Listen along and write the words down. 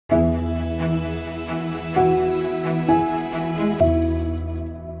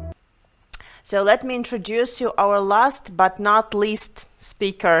So let me introduce you our last but not least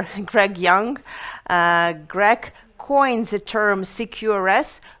speaker, Greg Young. Greg coined the term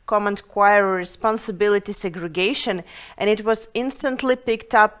CQRS, Command Query Responsibility Segregation, and it was instantly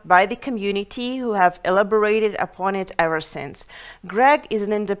picked up by the community who have elaborated upon it ever since. Greg is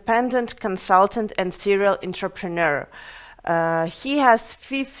an independent consultant and serial entrepreneur. He has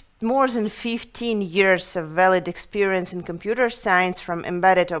more than 15 years of valid experience in computer science, from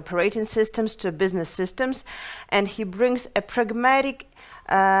embedded operating systems to business systems, and he brings a pragmatic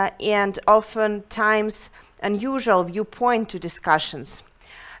and oftentimes unusual viewpoint to discussions.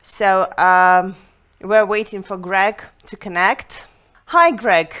 So we're waiting for Greg to connect. Hi,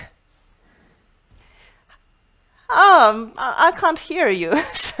 Greg. I can't hear you.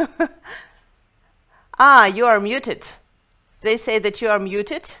 You are muted. They say that you are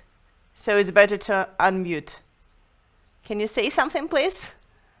muted, so it's better to unmute. Can you say something, please?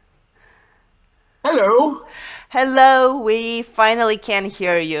 Hello. Hello, we finally can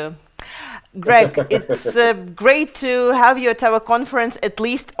hear you. Greg, it's great to have you at our conference, at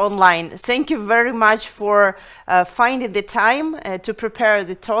least online. Thank you very much for finding the time to prepare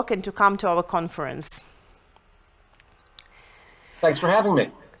the talk and to come to our conference. Thanks for having me.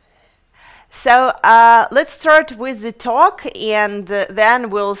 So let's start with the talk, and then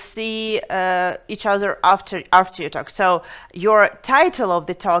we'll see each other after your talk. So your title of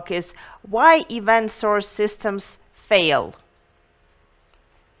the talk is "Why Event Source Systems Fail."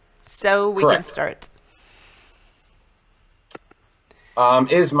 So we Correct. can start.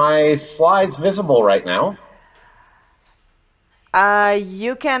 Is my slides visible right now?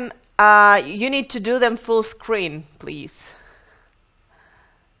 You can. You need to do them full screen, please.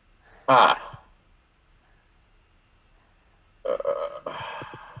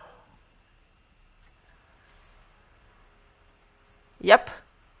 Yep.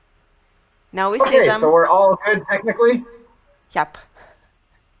 Now we see them. Okay, so we're all good technically? Yep.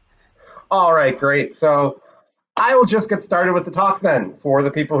 All right, great. So I will just get started with the talk then for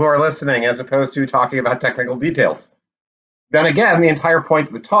the people who are listening, as opposed to talking about technical details. Then again, the entire point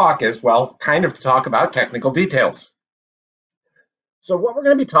of the talk is, well, kind of to talk about technical details. So what we're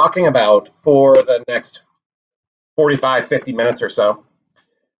going to be talking about for the next 45, 50 minutes or so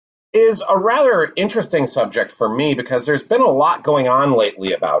is a rather interesting subject for me, because there's been a lot going on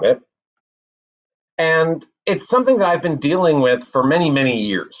lately about it. And it's something that I've been dealing with for many, many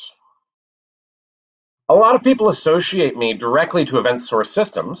years. A lot of people associate me directly to event source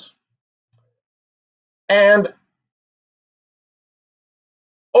systems. And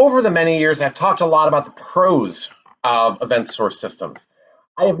over the many years, I've talked a lot about the pros of event source systems.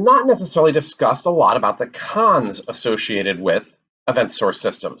 I have not necessarily discussed a lot about the cons associated with event source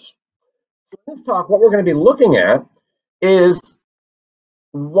systems. So in this talk, what we're going to be looking at is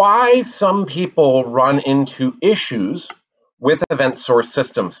why some people run into issues with event source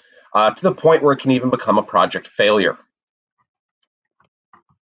systems to the point where it can even become a project failure.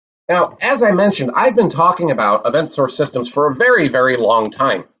 Now, as I mentioned, I've been talking about event source systems for a very, very long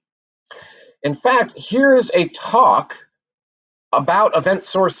time. In fact, here's a talk about event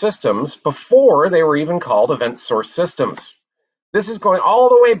source systems before they were even called event source systems. This is going all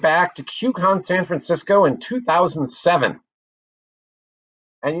the way back to QCon San Francisco in 2007.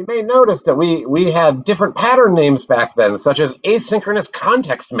 And you may notice that we had different pattern names back then, such as asynchronous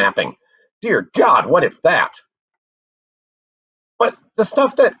context mapping. Dear God, what is that? But the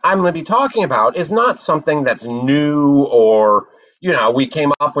stuff that I'm going to be talking about is not something that's new, or, you know, we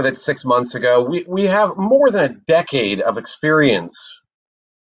came up with it 6 months ago. We have more than a decade of experience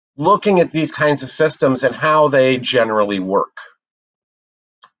looking at these kinds of systems and how they generally work.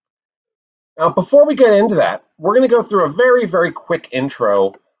 Now, before we get into that, we're going to go through a very, very quick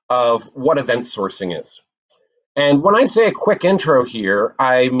intro of what event sourcing is. And when I say a quick intro here,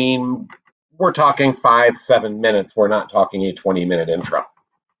 I mean we're talking 5-7 minutes. We're not talking a 20-minute intro.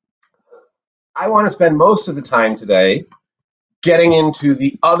 I want to spend most of the time today getting into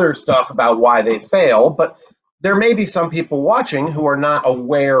the other stuff about why they fail, but there may be some people watching who are not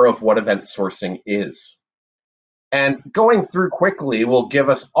aware of what event sourcing is. And going through quickly will give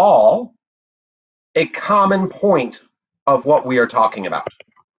us all a common point of what we are talking about.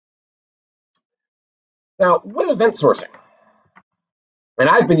 Now, with event sourcing, and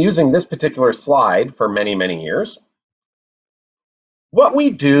I've been using this particular slide for many, many years, what we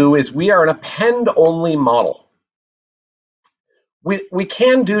do is we are an append-only model. We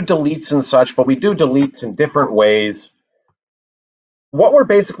can do deletes and such, but we do deletes in different ways. What we're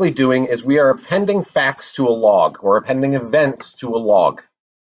basically doing is we are appending facts to a log, or appending events to a log.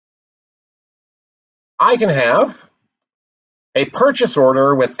 I can have a purchase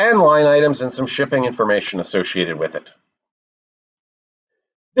order with n line items and some shipping information associated with it.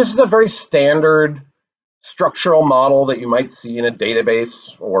 This is a very standard structural model that you might see in a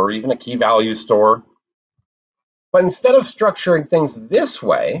database or even a key value store. But instead of structuring things this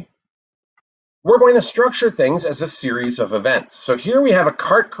way, we're going to structure things as a series of events. So here we have a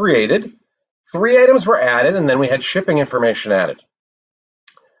cart created, 3 items were added, and then we had shipping information added.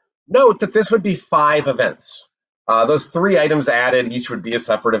 Note that this would be 5 events. Those 3 items added, each would be a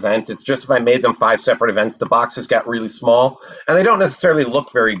separate event. It's just if I made them 5 separate events, the boxes got really small, and they don't necessarily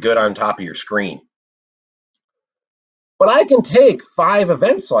look very good on top of your screen. But I can take 5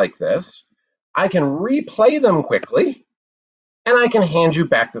 events like this, I can replay them quickly, and I can hand you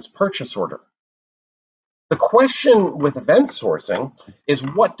back this purchase order. The question with event sourcing is,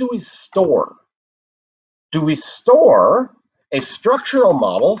 what do we store? Do we store a structural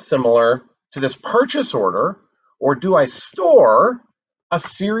model similar to this purchase order, or do I store a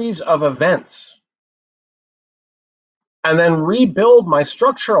series of events and then rebuild my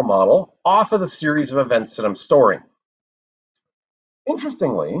structural model off of the series of events that I'm storing?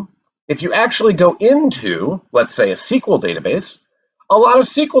 Interestingly, if you actually go into, let's say, a SQL database, a lot of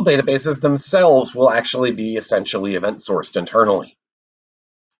SQL databases themselves will actually be essentially event sourced internally.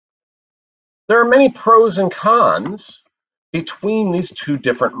 There are many pros and cons between these 2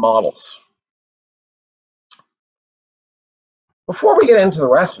 different models. Before we get into the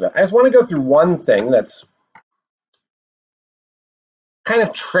rest of it, I just want to go through one thing that's kind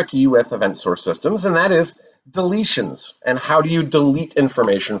of tricky with event source systems, and that is deletions, and how do you delete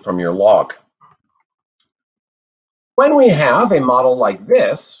information from your log. When we have a model like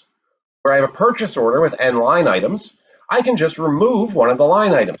this, where I have a purchase order with n line items, I can just remove one of the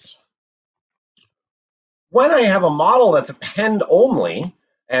line items. When I have a model that's append only,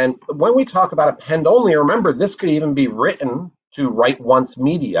 and when we talk about append only, remember this could even be written to write once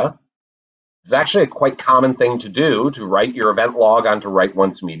media. It's actually a quite common thing to do, to write your event log onto write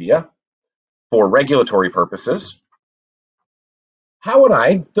once media for regulatory purposes. How would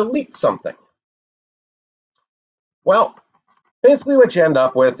I delete something? Well, basically what you end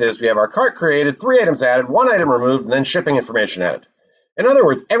up with is we have our cart created, 3 items added, 1 item removed, and then shipping information added. In other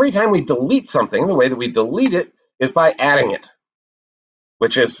words, every time we delete something, the way that we delete it is by adding it,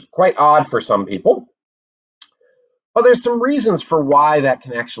 which is quite odd for some people. But there's some reasons for why that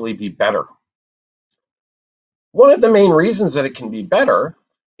can actually be better. One of the main reasons that it can be better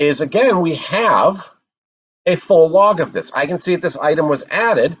is, again, we have a full log of this. I can see that this item was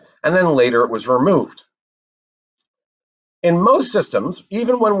added, and then later it was removed. In most systems,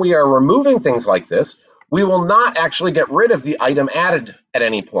 even when we are removing things like this, we will not actually get rid of the item added at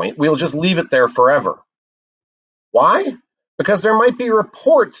any point. We'll just leave it there forever. Why? Because there might be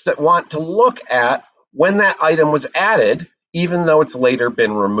reports that want to look at when that item was added, even though it's later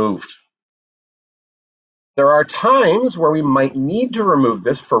been removed. There are times where we might need to remove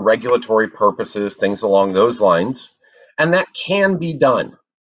this for regulatory purposes, things along those lines, and that can be done.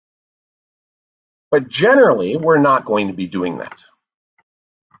 But generally, we're not going to be doing that.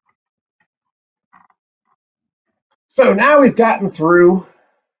 So now we've gotten through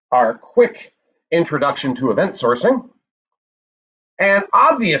our quick introduction to event sourcing. And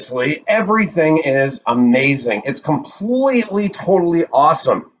obviously, everything is amazing. It's completely, totally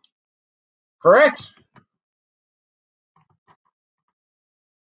awesome. Correct?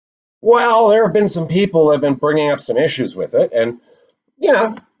 Well, there have been some people that have been bringing up some issues with it. And, you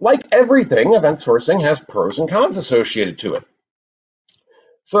know, like everything, event sourcing has pros and cons associated to it.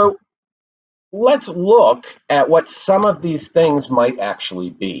 So let's look at what some of these things might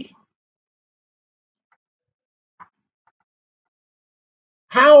actually be.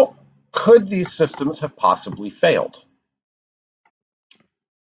 How could these systems have possibly failed?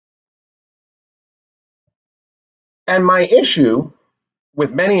 And my issue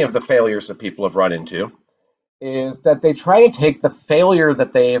with many of the failures that people have run into is that they try to take the failure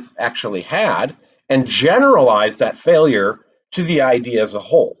that they've actually had and generalize that failure to the idea as a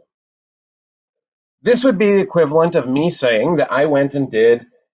whole. This would be the equivalent of me saying that I went and did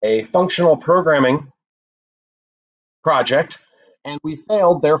a functional programming project and we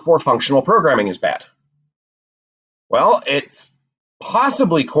failed, therefore functional programming is bad. Well, it's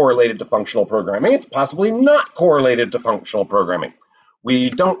possibly correlated to functional programming. It's possibly not correlated to functional programming.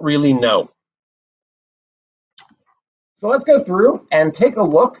 We don't really know. So let's go through and take a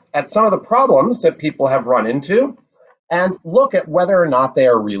look at some of the problems that people have run into and look at whether or not they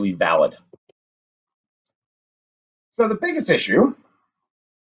are really valid. So the biggest issue,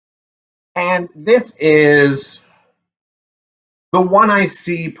 and this is The one I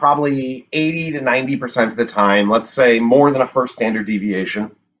see probably 80 to 90% of the time, let's say more than a first standard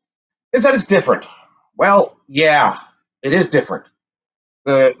deviation, is that it's different. Well, yeah, it is different.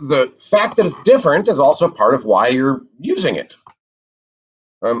 The fact that it's different is also part of why you're using it.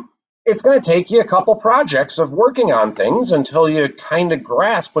 It's going to take you a couple projects of working on things until you kind of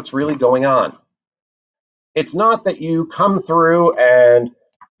grasp what's really going on. It's not that you come through and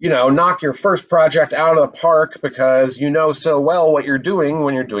knock your first project out of the park because you know so well what you're doing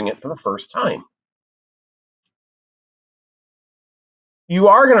when you're doing it for the first time. You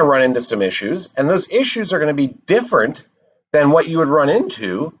are going to run into some issues, and those issues are going to be different than what you would run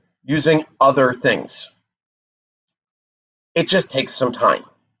into using other things. It just takes some time.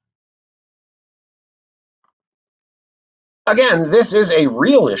 Again, this is a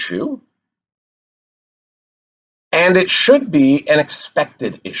real issue, and it should be an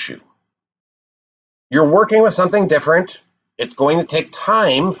expected issue. You're working with something different. It's going to take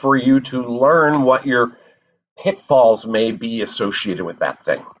time for you to learn what your pitfalls may be associated with that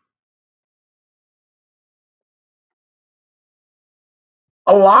thing.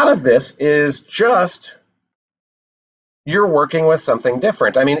 A lot of this is just you're working with something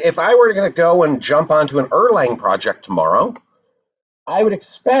different. I mean, if I were going to go and jump onto an Erlang project tomorrow, I would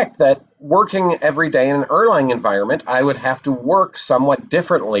expect that working every day in an Erlang environment, I would have to work somewhat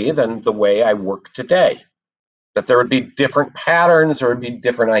differently than the way I work today. That there would be different patterns, there would be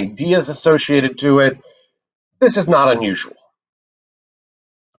different ideas associated to it. This is not unusual.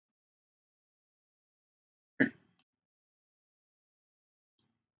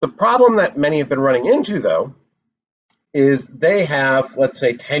 The problem that many have been running into, though, is they have, let's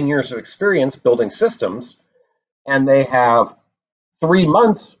say, 10 years of experience building systems, and they have 3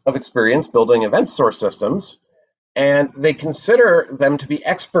 months of experience building event source systems, and they consider them to be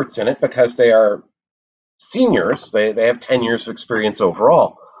experts in it because they are seniors. They have 10 years of experience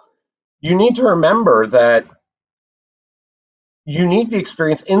overall. You need to remember that you need the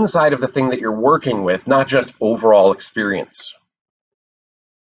experience inside of the thing that you're working with, not just overall experience.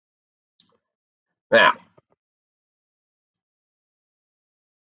 Now,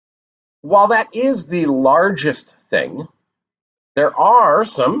 while that is the largest thing, there are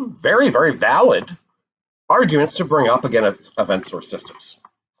some very, very valid arguments to bring up against event source systems.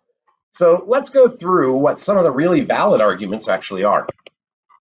 So let's go through what some of the really valid arguments actually are.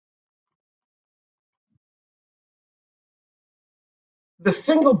 The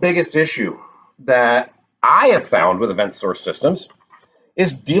single biggest issue that I have found with event source systems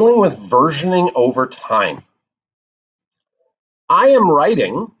is dealing with versioning over time. I am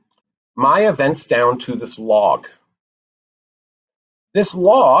writing my events down to this log. This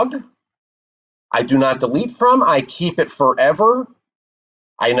log, I do not delete from. I keep it forever.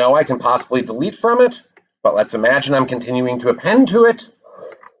 I know I can possibly delete from it, but let's imagine I'm continuing to append to it.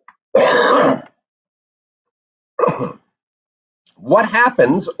 What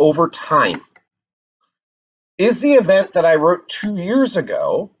happens over time? Is the event that I wrote 2 years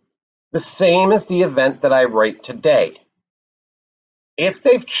ago the same as the event that I write today? If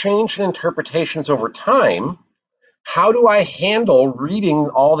they've changed in interpretations over time, how do I handle reading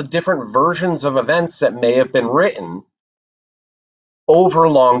all the different versions of events that may have been written over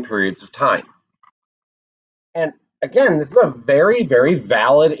long periods of time? And again, this is a very, very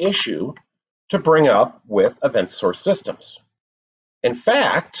valid issue to bring up with event source systems. In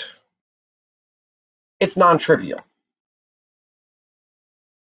fact, it's non-trivial.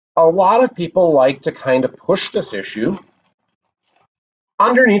 A lot of people like to kind of push this issue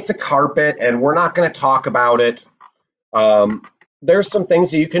underneath the carpet, and we're not going to talk about it. There's some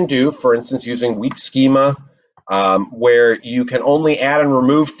things that you can do, for instance, using weak schema, where you can only add and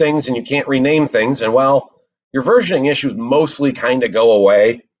remove things and you can't rename things. And well, your versioning issues mostly kind of go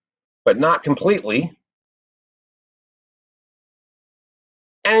away, but not completely.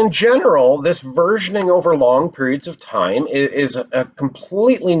 And in general, this versioning over long periods of time is a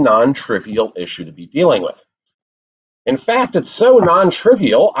completely non-trivial issue to be dealing with. In fact, it's so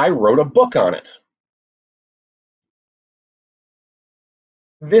non-trivial, I wrote a book on it.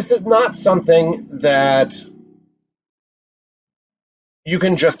 This is not something that you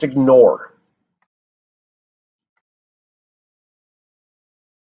can just ignore.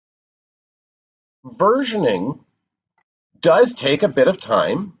 Versioning does take a bit of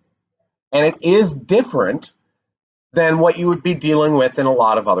time, and it is different than what you would be dealing with in a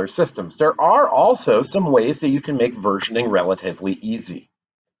lot of other systems. There are also some ways that you can make versioning relatively easy.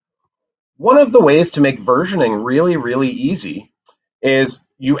 One of the ways to make versioning really, really easy is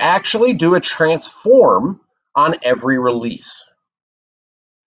you actually do a transform on every release.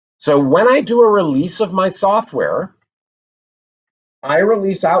 So when I do a release of my software, I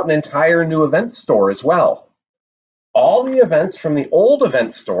release out an entire new event store as well. All the events from the old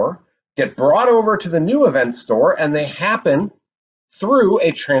event store get brought over to the new event store, and they happen through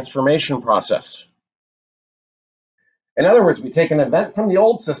a transformation process. In other words, we take an event from the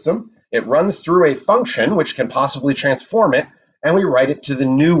old system, it runs through a function which can possibly transform it, and we write it to the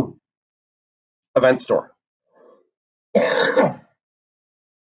new event store.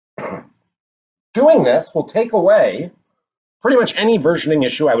 Doing this will take away pretty much any versioning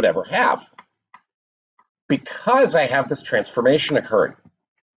issue I would ever have, because I have this transformation occurring.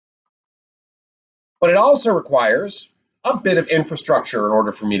 But it also requires a bit of infrastructure in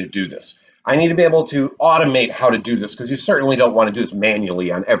order for me to do this. I need to be able to automate how to do this, because you certainly don't want to do this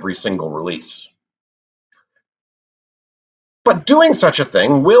manually on every single release. But doing such a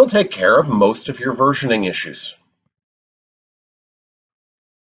thing will take care of most of your versioning issues.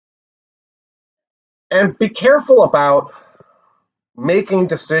 And be careful about making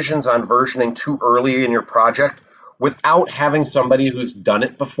decisions on versioning too early in your project without having somebody who's done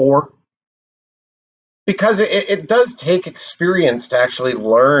it before. Because it does take experience to actually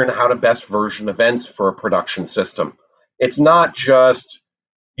learn how to best version events for a production system. It's not just,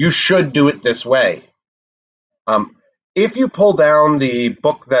 you should do it this way. If you pull down the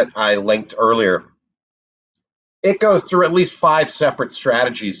book that I linked earlier, it goes through at least 5 separate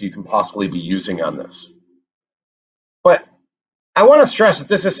strategies you can possibly be using on this. But I want to stress that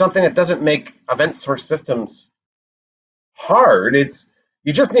this is something that doesn't make event source systems hard.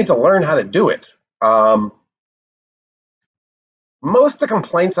 You just need to learn how to do it. Most of the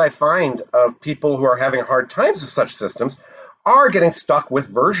complaints I find of people who are having hard times with such systems are getting stuck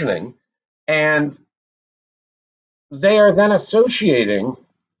with versioning, and they are then associating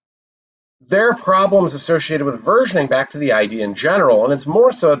their problems associated with versioning back to the idea in general, and it's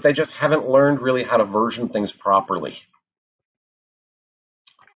more so that they just haven't learned really how to version things properly.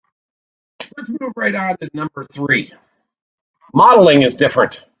 Let's move right on to number 3. Modeling is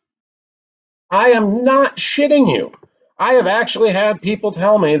different. I am not shitting you. I have actually had people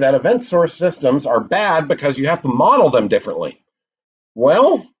tell me that event source systems are bad because you have to model them differently.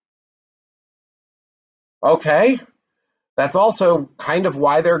 Well, okay, that's also kind of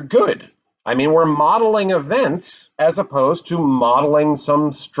why they're good. I mean, we're modeling events as opposed to modeling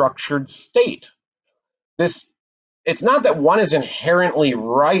some structured state. It's not that one is inherently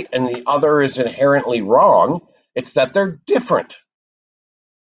right and the other is inherently wrong. It's that they're different.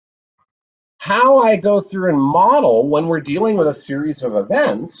 How I go through and model when we're dealing with a series of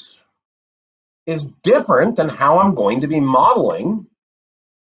events is different than how I'm going to be modeling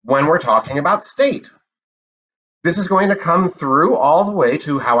when we're talking about state. This is going to come through all the way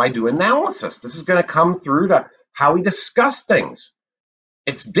to how I do analysis. This is going to come through to how we discuss things.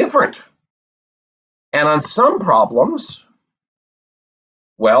 It's different. And on some problems,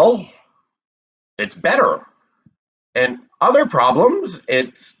 well, it's better. And other problems,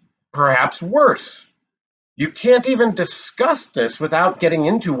 it's perhaps worse. You can't even discuss this without getting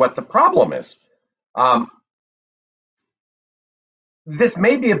into what the problem is. This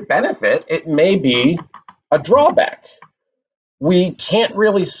may be a benefit, it may be a drawback. We can't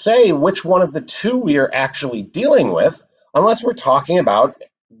really say which one of the two we are actually dealing with unless we're talking about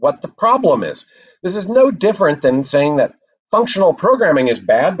what the problem is. This is no different than saying that functional programming is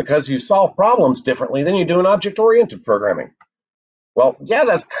bad because you solve problems differently than you do in object-oriented programming. Well, yeah,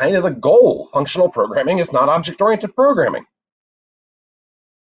 that's kind of the goal. Functional programming is not object-oriented programming.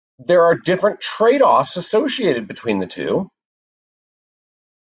 There are different trade-offs associated between the two.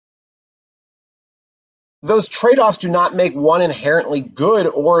 Those trade-offs do not make one inherently good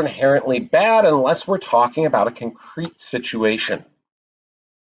or inherently bad unless we're talking about a concrete situation.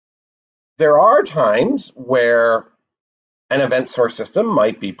 There are times where an event source system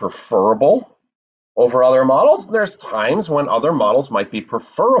might be preferable over other models. There's times when other models might be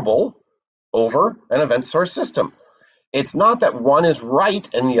preferable over an event source system. It's not that one is right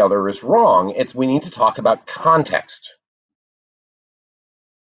and the other is wrong. It's we need to talk about context.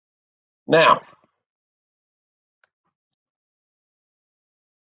 Now,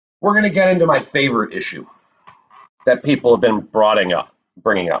 we're going to get into my favorite issue that people have been bringing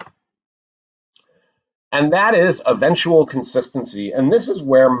up. And that is eventual consistency. And this is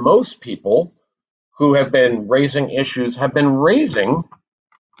where most people who have been raising issues have been raising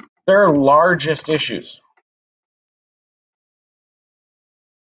their largest issues.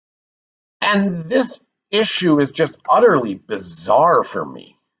 And this issue is just utterly bizarre for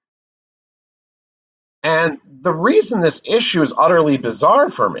me. And the reason this issue is utterly bizarre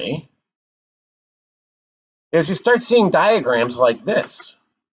for me is you start seeing diagrams like this.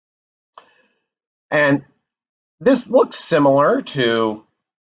 And This looks similar to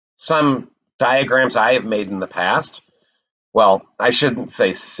some diagrams I have made in the past. Well, I shouldn't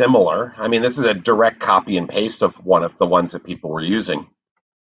say similar. I mean, this is a direct copy and paste of one of the ones that people were using.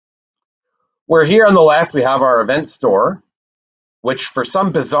 Where here on the left, we have our event store, which for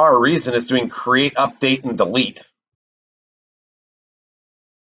some bizarre reason is doing create, update, and delete.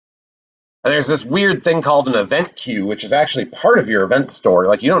 And there's this weird thing called an event queue, which is actually part of your event store.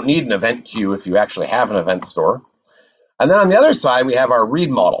 Like, you don't need an event queue if you actually have an event store. And then on the other side, we have our read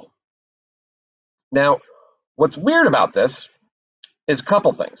model. Now, what's weird about this is a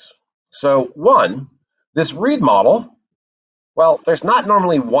couple things. So one, this read model, well, there's not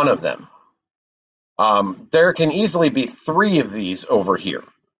normally one of them. There can easily be 3 of these over here.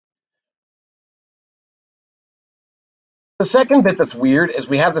 The second bit that's weird is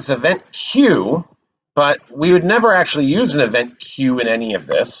we have this event queue, but we would never actually use an event queue in any of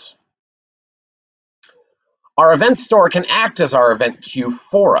this. Our event store can act as our event queue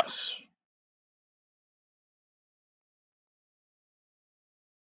for us.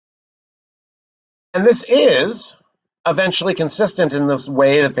 And this is eventually consistent in this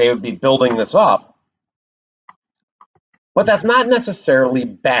way that they would be building this up. But that's not necessarily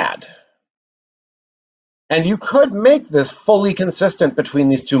bad. And you could make this fully consistent between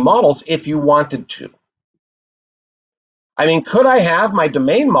these two models if you wanted to. I mean, could I have my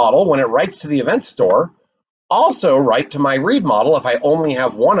domain model, when it writes to the event store, also write to my read model if I only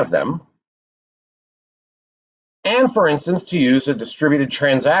have one of them? And for instance, to use a distributed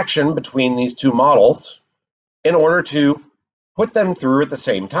transaction between these two models in order to put them through at the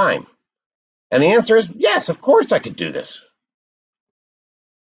same time? And the answer is yes, of course I could do this.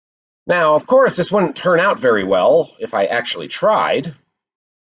 Now, of course, this wouldn't turn out very well if I actually tried.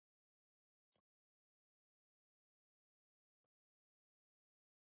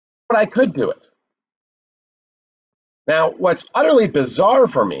 But I could do it. Now, what's utterly bizarre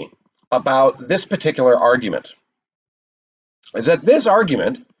for me about this particular argument is that this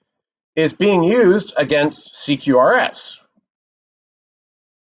argument is being used against CQRS.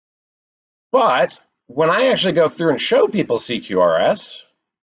 But when I actually go through and show people CQRS,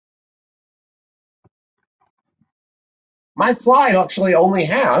 my slide actually only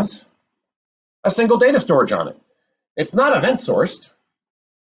has a single data storage on it. It's not event sourced.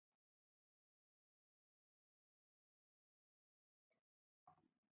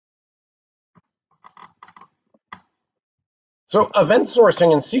 So event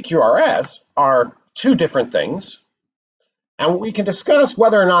sourcing and CQRS are 2 different things. And we can discuss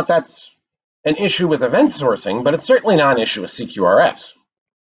whether or not that's an issue with event sourcing, but it's certainly not an issue with CQRS.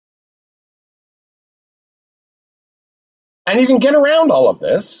 And you can get around all of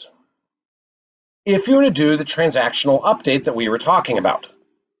this if you were to do the transactional update that we were talking about.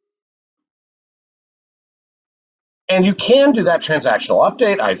 And you can do that transactional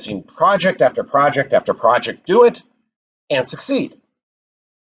update. I've seen project after project after project do it and succeed.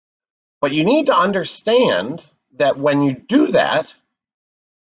 But you need to understand that when you do that,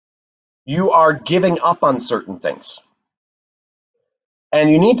 you are giving up on certain things. And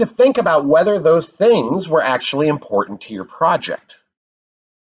you need to think about whether those things were actually important to your project.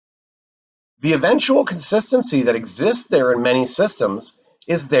 The eventual consistency that exists there in many systems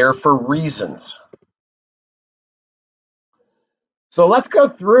is there for reasons. So let's go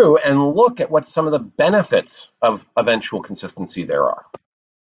through and look at what some of the benefits of eventual consistency there are.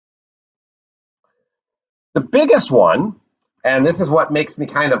 The biggest one, and this is what makes me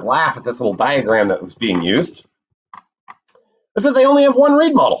kind of laugh at this little diagram that was being used, is that they only have one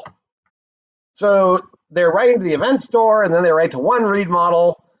read model. So they're writing to the event store, and then they write to one read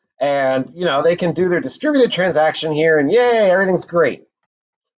model, and they can do their distributed transaction here, and yay, everything's great.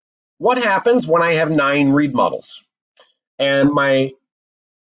 What happens when I have 9 read models? And my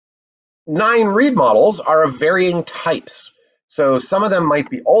 9 read models are of varying types. So some of them might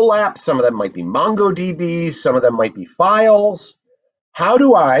be OLAP, some of them might be MongoDB, some of them might be files. How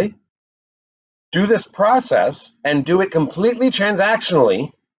do I do this process and do it completely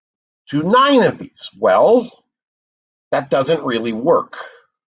transactionally to 9 of these? Well, that doesn't really work.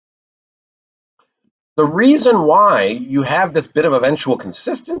 The reason why you have this bit of eventual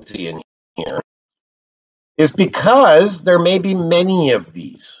consistency in here is because there may be many of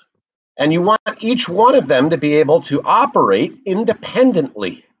these, and you want each one of them to be able to operate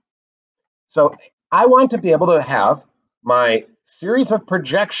independently. So I want to be able to have my series of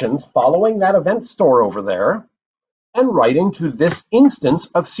projections following that event store over there and writing to this instance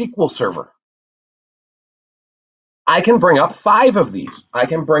of SQL Server. I can bring up 5 of these. I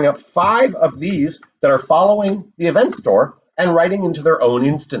can bring up 5 of these that are following the event store and writing into their own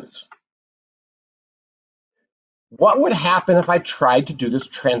instance. what would happen if I tried to do this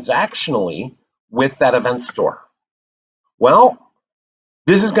transactionally with that event store? Well,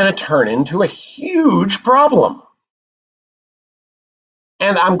 this is going to turn into a huge problem.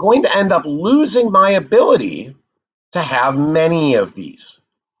 And I'm going to end up losing my ability to have many of these.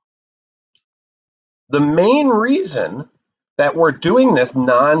 The main reason that we're doing this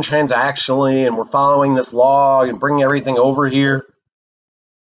non-transactionally and we're following this log and bringing everything over here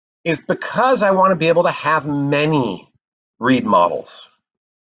is because I want to be able to have many read models.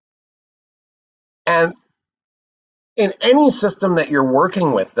 And in any system that you're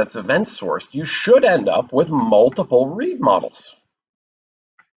working with that's event sourced, you should end up with multiple read models.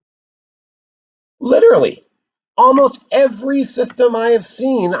 Literally, almost every system I have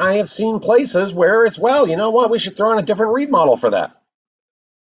seen places where it's, well, you know what, we should throw in a different read model for that.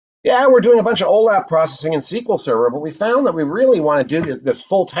 Yeah, we're doing a bunch of OLAP processing in SQL Server, but we found that we really want to do this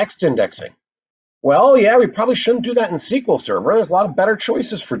full text indexing. Well, yeah, we probably shouldn't do that in SQL Server. There's a lot of better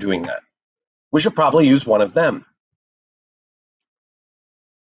choices for doing that. We should probably use one of them.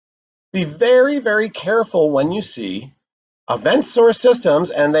 Be very, very careful when you see event source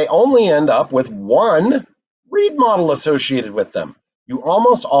systems and they only end up with one read model associated with them. You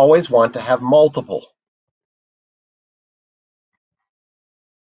almost always want to have multiple.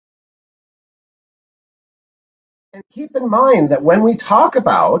 And keep in mind that when we talk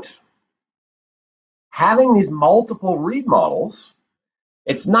about having these multiple read models,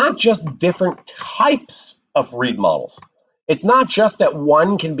 it's not just different types of read models. It's not just that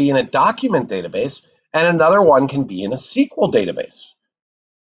one can be in a document database and another one can be in a SQL database.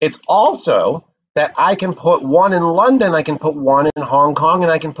 It's also that I can put one in London, I can put one in Hong Kong,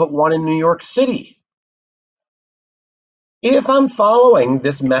 and I can put one in New York City. If I'm following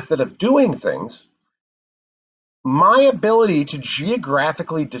this method of doing things, my ability to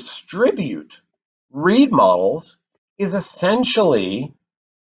geographically distribute read models is essentially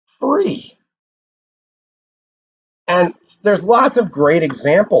free. And there's lots of great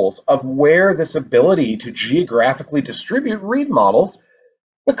examples of where this ability to geographically distribute read models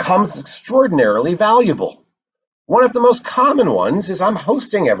becomes extraordinarily valuable. One of the most common ones is I'm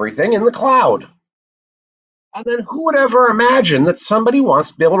hosting everything in the cloud. And then who would ever imagine that somebody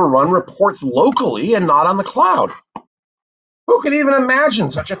wants to be able to run reports locally and not on the cloud? Who could even imagine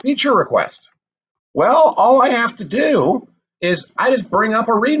such a feature request? Well, all I have to do is I just bring up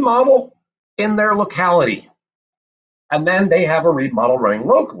a read model in their locality. And then they have a read model running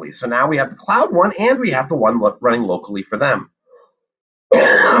locally. So now we have the cloud one and we have the one running locally for them.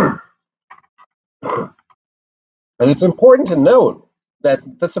 And it's important to note that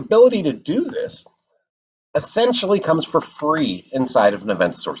this ability to do this essentially comes for free inside of an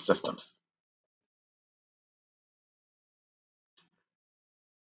event source systems.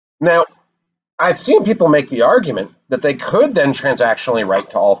 Now, I've seen people make the argument that they could then transactionally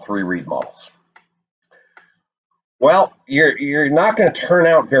write to all three read models. Well, you're not going to turn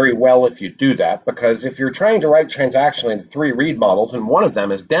out very well if you do that, because if you're trying to write transactionally into three read models and one of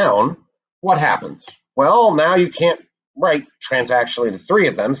them is down, what happens? Well, now you can't write transactionally into three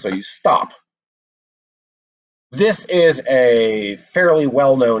of them, so you stop. This is a fairly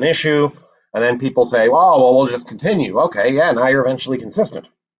well-known issue, and then people say, well, we'll just continue. Okay, yeah, now you're eventually consistent.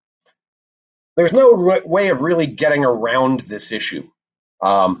 There's no way of really getting around this issue.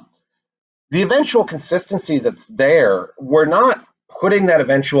 The eventual consistency that's there, we're not putting that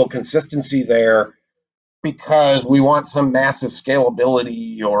eventual consistency there because we want some massive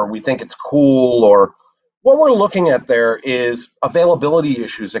scalability or we think it's cool, or what we're looking at there is availability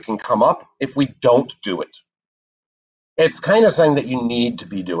issues that can come up if we don't do it. It's kind of something that you need to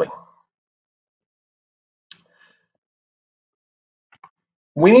be doing.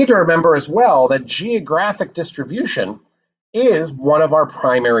 We need to remember as well that geographic distribution is one of our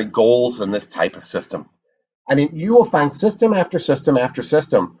primary goals in this type of system. I mean, you will find system after system after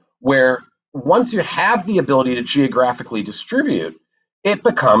system where once you have the ability to geographically distribute, it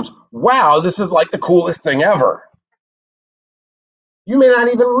becomes, wow, this is like the coolest thing ever. You may not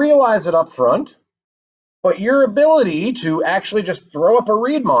even realize it up front, but your ability to actually just throw up a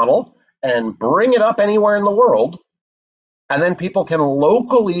read model and bring it up anywhere in the world, and then people can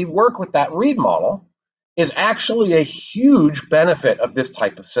locally work with that read model, is actually a huge benefit of this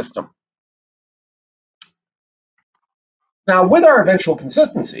type of system. Now, with our eventual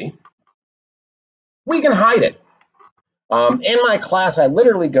consistency, we can hide it. In my class, I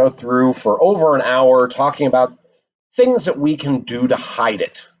literally go through for over an hour talking about things that we can do to hide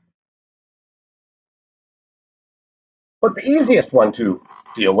it. But the easiest one to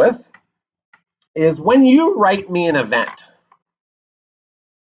deal with is when you write me an event.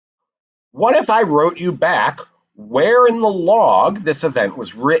 What if I wrote you back where in the log this event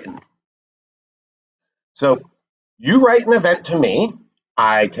was written. So you write an event to me,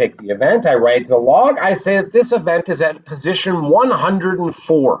 I take the event, I write the log, I say that this event is at position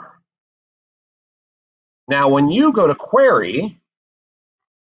 104. Now, when you go to query,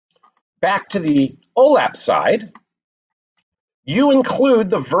 back to the OLAP side, you include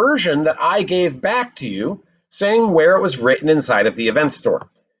the version that I gave back to you, saying where it was written inside of the event store.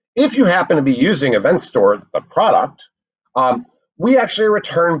 If you happen to be using event store, the product, we actually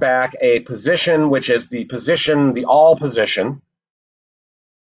return back a position, which is the position, the all position.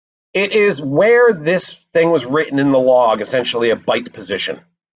 It is where this thing was written in the log, essentially a byte position.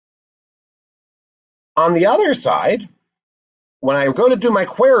 On the other side, when I go to do my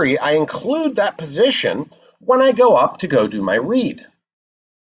query, I include that position when I go up to go do my read.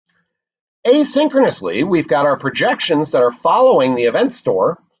 Asynchronously, we've got our projections that are following the event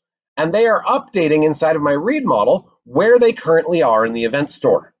store, and they are updating inside of my read model where they currently are in the event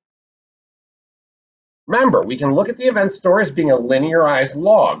store. Remember, we can look at the event store as being a linearized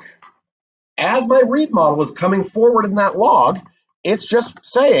log. As my read model is coming forward in that log, it's just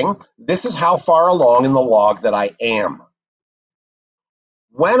saying, this is how far along in the log that I am.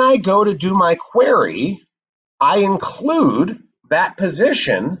 When I go to do my query, I include that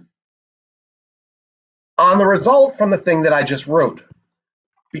position on the result from the thing that I just wrote.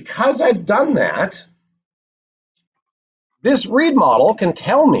 Because I've done that, this read model can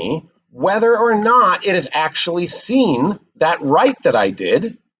tell me whether or not it has actually seen that write that I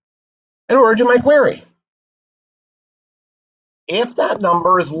did in order to do my query. If that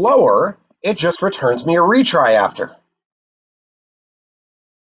number is lower, it just returns me a retry after.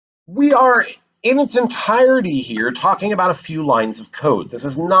 We are in its entirety here talking about a few lines of code. This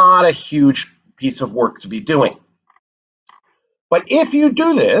is not a huge piece of work to be doing. But if you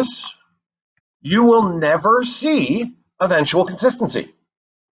do this, you will never see eventual consistency.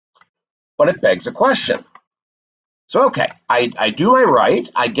 But it begs a question. So, okay, I do my write,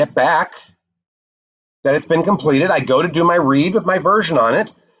 I get back that it's been completed, I go to do my read with my version on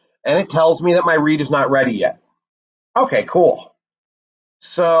it, and it tells me that my read is not ready yet. Okay, cool.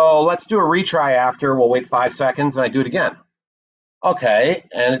 So let's do a retry after, we'll wait 5 seconds and I do it again. Okay,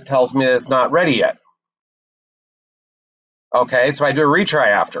 and it tells me that it's not ready yet. Okay, so I do a retry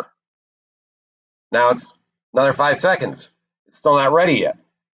after. Now it's another 5 seconds. It's still not ready yet.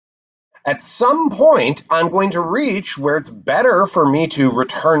 At some point, I'm going to reach where it's better for me to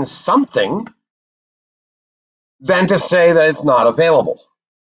return something than to say that it's not available.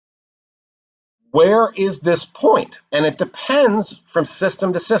 Where is this point? And it depends from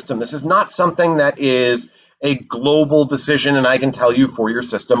system to system. This is not something that is a global decision and I can tell you for your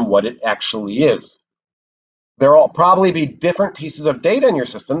system what it actually is. There will probably be different pieces of data in your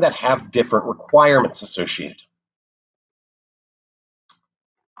system that have different requirements associated.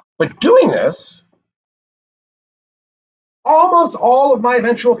 But doing this, almost all of my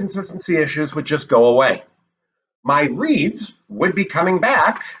eventual consistency issues would just go away. My reads would be coming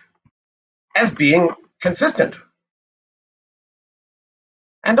back as being consistent.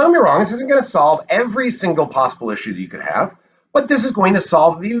 And don't get me wrong, this isn't going to solve every single possible issue that you could have, but this is going to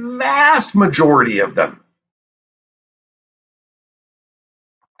solve the vast majority of them.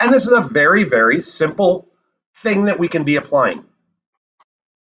 And this is a very, very simple thing that we can be applying.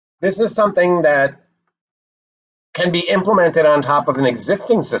 This is something that can be implemented on top of an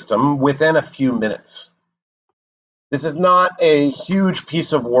existing system within a few minutes. This is not a huge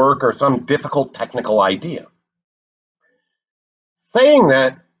piece of work or some difficult technical idea. Saying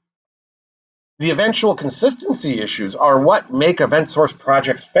that the eventual consistency issues are what make event source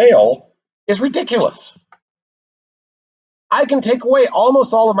projects fail is ridiculous. I can take away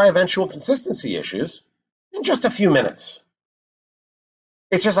almost all of my eventual consistency issues in just a few minutes.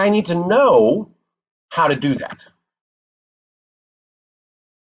 It's just I need to know how to do that.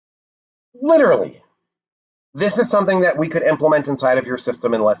 Literally, this is something that we could implement inside of your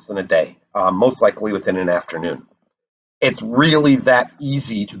system in less than a day, most likely within an afternoon. It's really that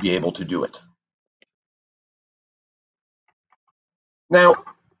easy to be able to do it. Now,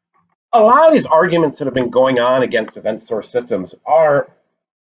 a lot of these arguments that have been going on against event source systems are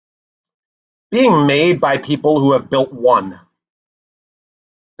being made by people who have built one.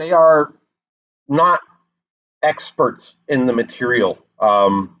 They are not experts in the material.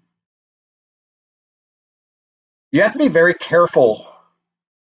 You have to be very careful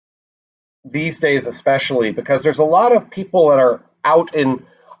these days, especially because there's a lot of people that are out in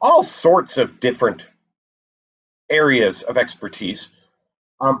all sorts of different areas of expertise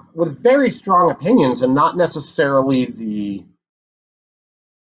with very strong opinions and not necessarily the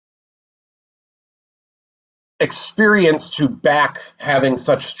experience to back having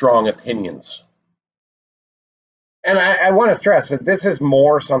such strong opinions. And I want to stress that this is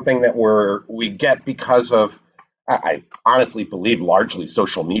more something that we get because of, I honestly believe, largely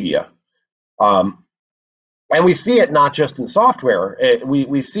social media. And we see it not just in software.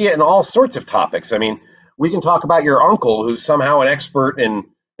 We see it in all sorts of topics. I mean, we can talk about your uncle who's somehow an expert in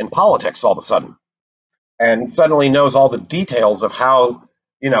politics all of a sudden, and suddenly knows all the details of how,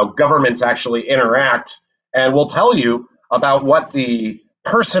 you know, governments actually interact, and will tell you about what the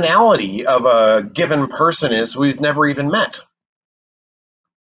personality of a given person is we've never even met.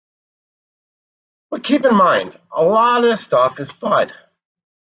 But keep in mind, a lot of this stuff is FUD.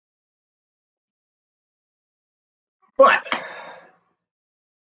 But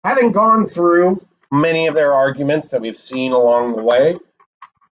having gone through many of their arguments that we've seen along the way,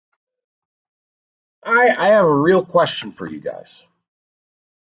 I have a real question for you guys.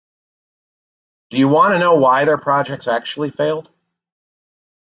 Do you want to know why their projects actually failed?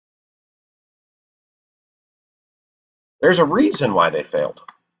 There's a reason why they failed.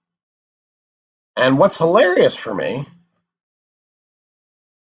 And what's hilarious for me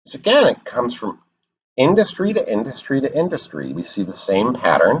is, again, it comes from industry to industry to industry. We see the same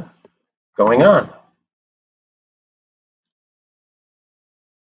pattern going on.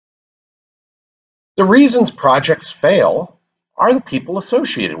 The reasons projects fail are the people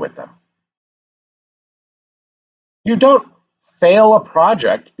associated with them. You don't fail a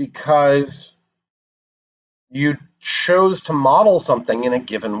project because you chose to model something in a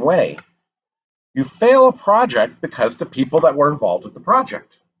given way. You fail a project because the people that were involved with the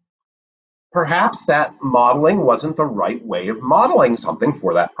project. Perhaps that modeling wasn't the right way of modeling something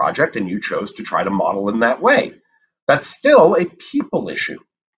for that project, and you chose to try to model in that way. That's still a people issue.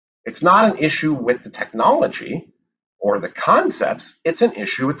 It's not an issue with the technology or the concepts, it's an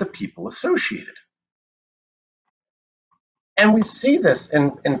issue with the people associated. And we see this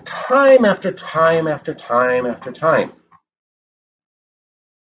in time after time after time after time.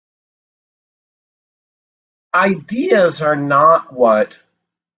 Ideas are not what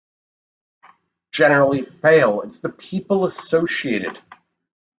generally fail. It's the people associated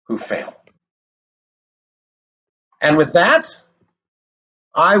who fail. And with that,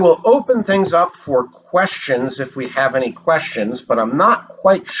 I will open things up for questions if we have any questions, but I'm not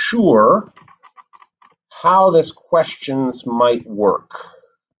quite sure how this questions might work.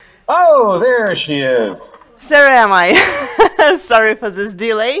 Oh, there she is. There am I. Sorry for this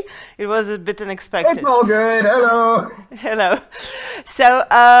delay. It was a bit unexpected. It's all good. Hello. Hello. So,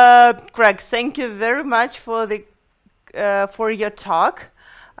 Greg, thank you very much for the for your talk.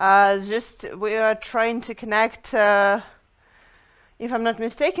 We are trying to connect. If I'm not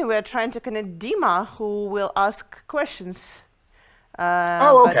mistaken, we are trying to connect Dima, who will ask questions.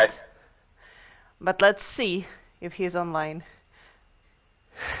 Oh, okay. But let's see if he's online.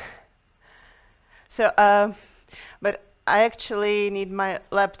 So, but I actually need my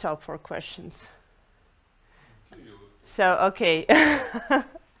laptop for questions. So, okay.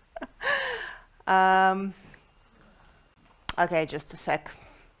 Okay, just a sec.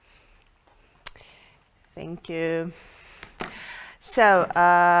 Thank you. So,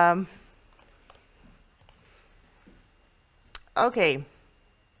 okay.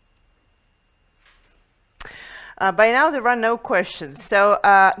 By now there are no questions. So,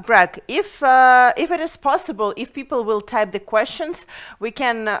 Greg, if it is possible, if people will type the questions, we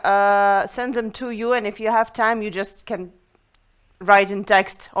can send them to you, and if you have time, you just can write in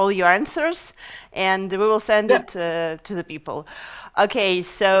text all your answers, and we will send it to the people. Okay,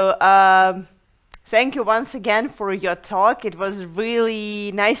 so thank you once again for your talk. It was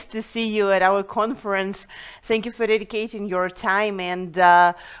really nice to see you at our conference. Thank you for dedicating your time, and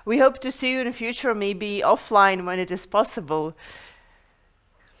we hope to see you in the future, maybe offline when it is possible.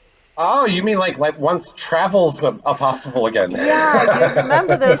 Oh, you mean like once travels are possible again? Yeah, you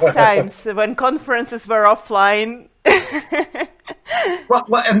remember those times when conferences were offline?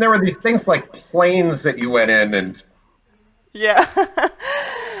 Well, and there were these things like planes that you went in and... Yeah.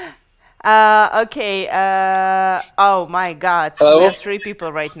 Okay. Oh my God. Hello? We have 3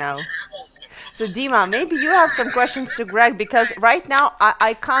 people right now. So Dima, maybe you have some questions to Greg, because right now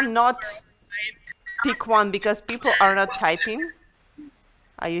I cannot pick one because people are not typing.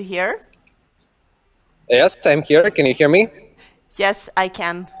 Are you here? Yes, I'm here. Can you hear me? Yes, I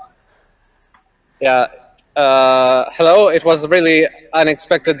can. Yeah. Hello. It was really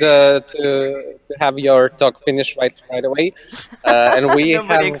unexpected to have your talk finish right away, and we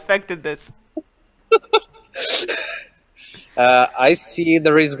Nobody expected this. I see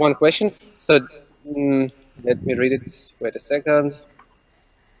there is one question. So let me read it. Wait a second.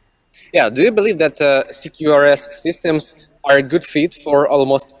 Yeah, do you believe that CQRS systems are a good fit for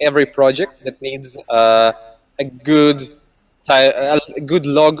almost every project that needs a good a good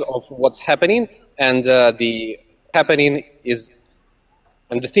log of what's happening, and the happening is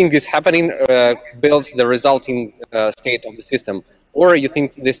and the thing is happening builds the resulting state of the system? Or you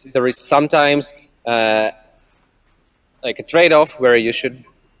think there is sometimes like a trade-off where you should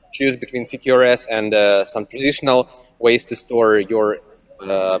choose between CQRS and some traditional ways to store your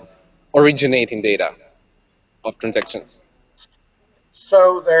originating data of transactions?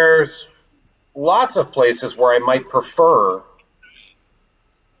 So there's lots of places where I might prefer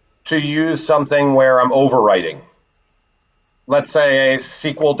to use something where I'm overwriting. Let's say a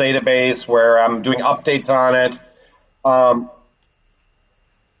SQL database where I'm doing updates on it.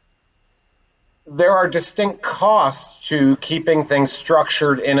 There are distinct costs to keeping things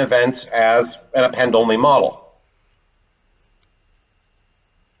structured in events as an append-only model.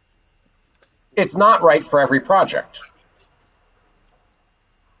 It's not right for every project.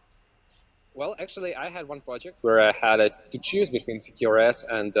 Well, actually, I had one project where I had to choose between CQRS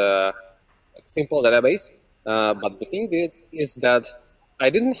and a simple database. But the thing is that I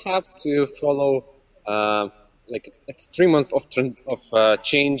didn't have to follow like extreme of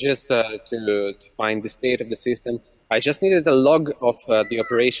changes to find the state of the system. I just needed a log of the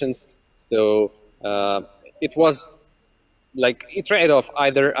operations. So it was like a trade-off.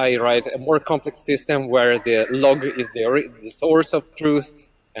 Either I write a more complex system where the log is the source of truth.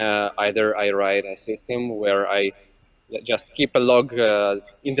 Either I write a system where I just keep a log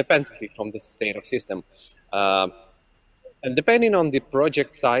independently from the state of system. And depending on the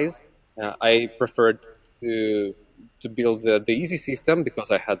project size, I preferred to build the easy system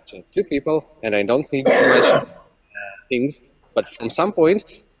because I had two people and I don't need too much things. But from some point,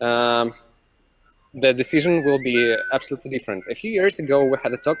 the decision will be absolutely different. A few years ago, we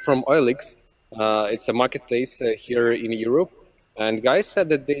had a talk from OLX. It's a marketplace here in Europe. And guys said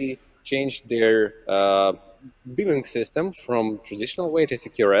that they changed their billing system from traditional way to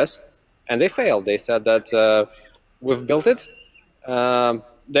CQRS, and they failed. They said that we've built it.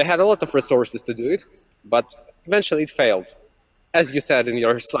 They had a lot of resources to do it, but eventually it failed. As you said in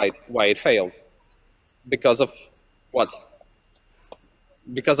your slide, why it failed? Because of what?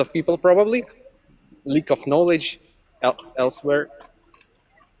 Because of people, probably? Leak of knowledge elsewhere?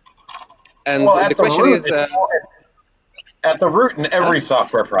 And Well, the question is... at the root in every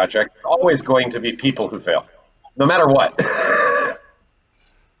software project, it's always going to be people who fail, no matter what.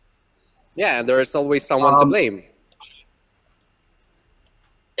 Yeah, there is always someone to blame.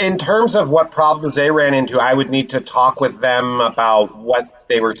 In terms of what problems they ran into, I would need to talk with them about what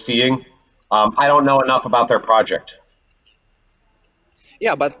they were seeing. I don't know enough about their project.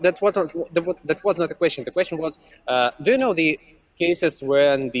 Yeah, but that was not the question. The question was, do you know the cases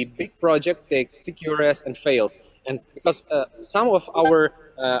when the big project takes CQRS and fails? And because some of our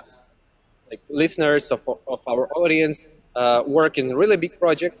like listeners of our audience work in really big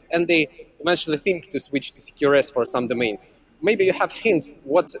projects, and they eventually think to switch to CQRS for some domains. Maybe you have hint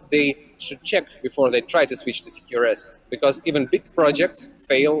what they should check before they try to switch to CQRS, because even big projects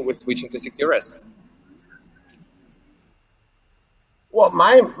fail with switching to CQRS. Well,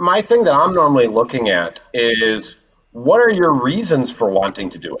 my thing that I'm normally looking at is, what are your reasons for wanting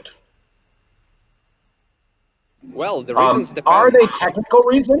to do it? Well, the reasons depend. Are they technical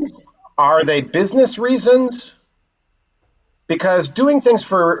reasons? Are they business reasons? Because doing things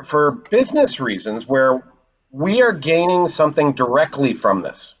for business reasons where we are gaining something directly from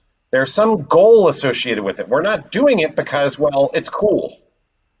this, there's some goal associated with it. We're not doing it because, well, it's cool.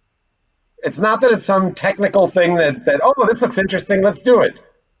 It's not that it's some technical thing that oh, this looks interesting, let's do it.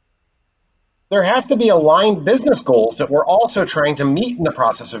 There have to be aligned business goals that we're also trying to meet in the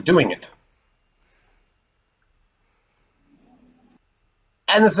process of doing it.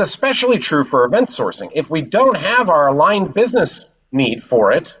 And it's especially true for event sourcing. If we don't have our aligned business need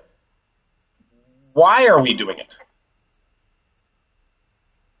for it, why are we doing it?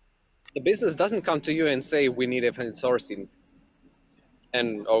 The business doesn't come to you and say, we need event sourcing.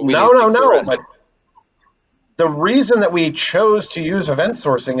 No. But the reason that we chose to use event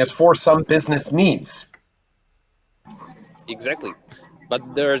sourcing is for some business needs. Exactly.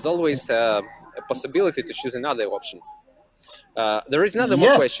 But there's always a possibility to choose another option. There is another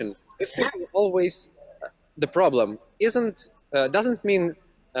more question. If people always, the problem isn't, doesn't it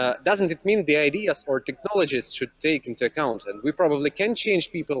mean the ideas or technologies should take into account, and we probably can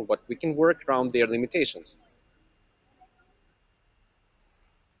change people, but we can work around their limitations?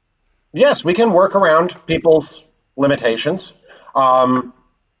 Yes, we can work around people's limitations.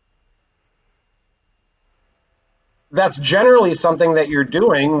 that's generally something that you're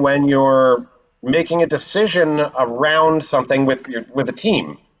doing when you're making a decision around something with a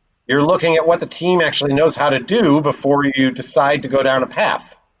team. You're looking at what the team actually knows how to do before you decide to go down a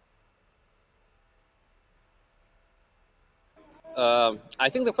path. I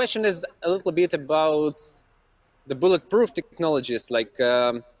think the question is a little bit about the bulletproof technologies. Like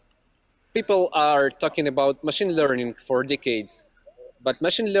people are talking about machine learning for decades, but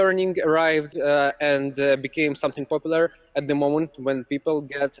machine learning arrived and became something popular at the moment when people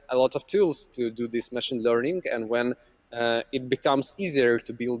get a lot of tools to do this machine learning, and when it becomes easier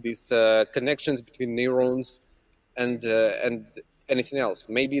to build these connections between neurons and anything else.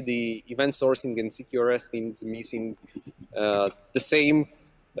 Maybe the event sourcing and CQRS things missing the same,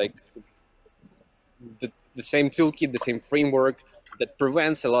 like the same toolkit, the same framework that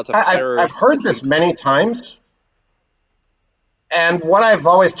prevents a lot of errors. I've heard this many times, and what I've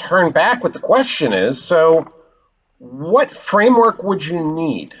always turned back with the question is, so what framework would you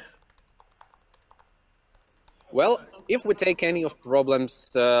need? Well, if we take any of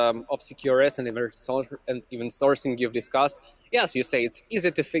problems of CQRS and event sourcing you've discussed, yes, you say it's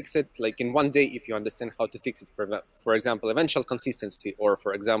easy to fix it, like in one day if you understand how to fix it. For example, eventual consistency, or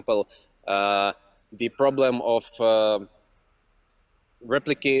for example, the problem of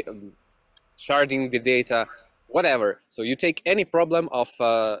sharding the data, whatever. So you take any problem of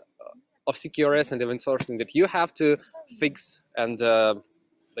CQRS and event sourcing that you have to fix and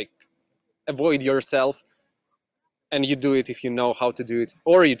like avoid yourself, and you do it if you know how to do it,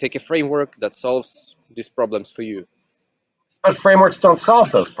 or you take a framework that solves these problems for you. But frameworks don't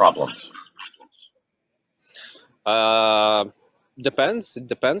solve those problems. Depends. It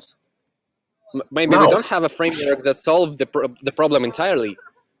depends. Maybe we don't have a framework that solves the problem entirely,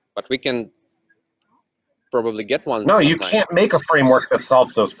 but we can probably get one. No, sometime. You can't make a framework that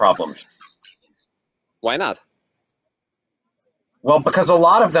solves those problems. Why not? Well, because a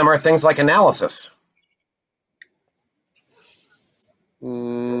lot of them are things like analysis.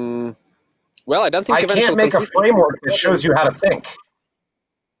 Well, I don't think I can't make a framework that shows you how to think.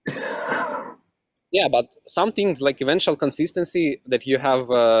 Yeah, but some things like eventual consistency that you have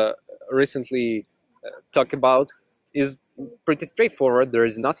recently talked about is pretty straightforward. There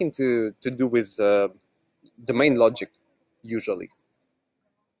is nothing to do with domain logic, usually.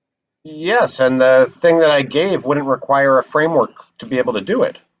 Yes, and the thing that I gave wouldn't require a framework to be able to do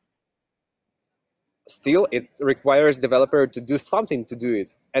it. Still, it requires developer to do something to do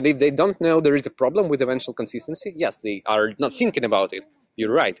it. And if they don't know there is a problem with eventual consistency, yes, they are not thinking about it.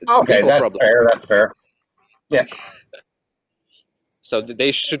 You're right. It's okay, a people that's problem. fair. That's fair. Yeah. So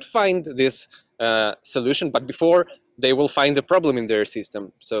they should find this solution, but before they will find the problem in their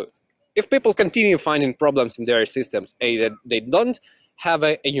system. So if people continue finding problems in their systems, that they don't have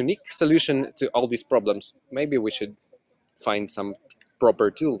a unique solution to all these problems, maybe we should find some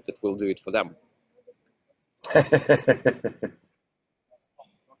proper tool that will do it for them.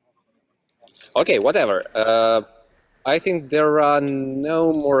 Okay, whatever. I think there are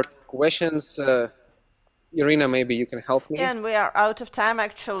no more questions. Irina, maybe you can help me. Yeah, and we are out of time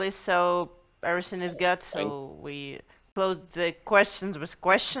actually, so everything is good. So we closed the questions with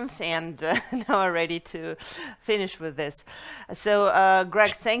questions, and now are ready to finish with this. So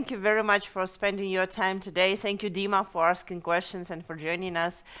Greg, thank you very much for spending your time today. Thank you, Dima, for asking questions and for joining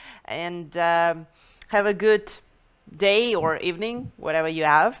us. And have a good day or evening, whatever you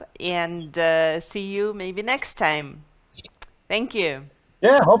have, and see you maybe next time. Thank you.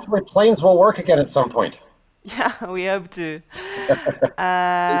 Yeah, hopefully planes will work again at some point. Yeah, we hope to.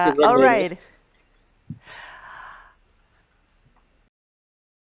 All right.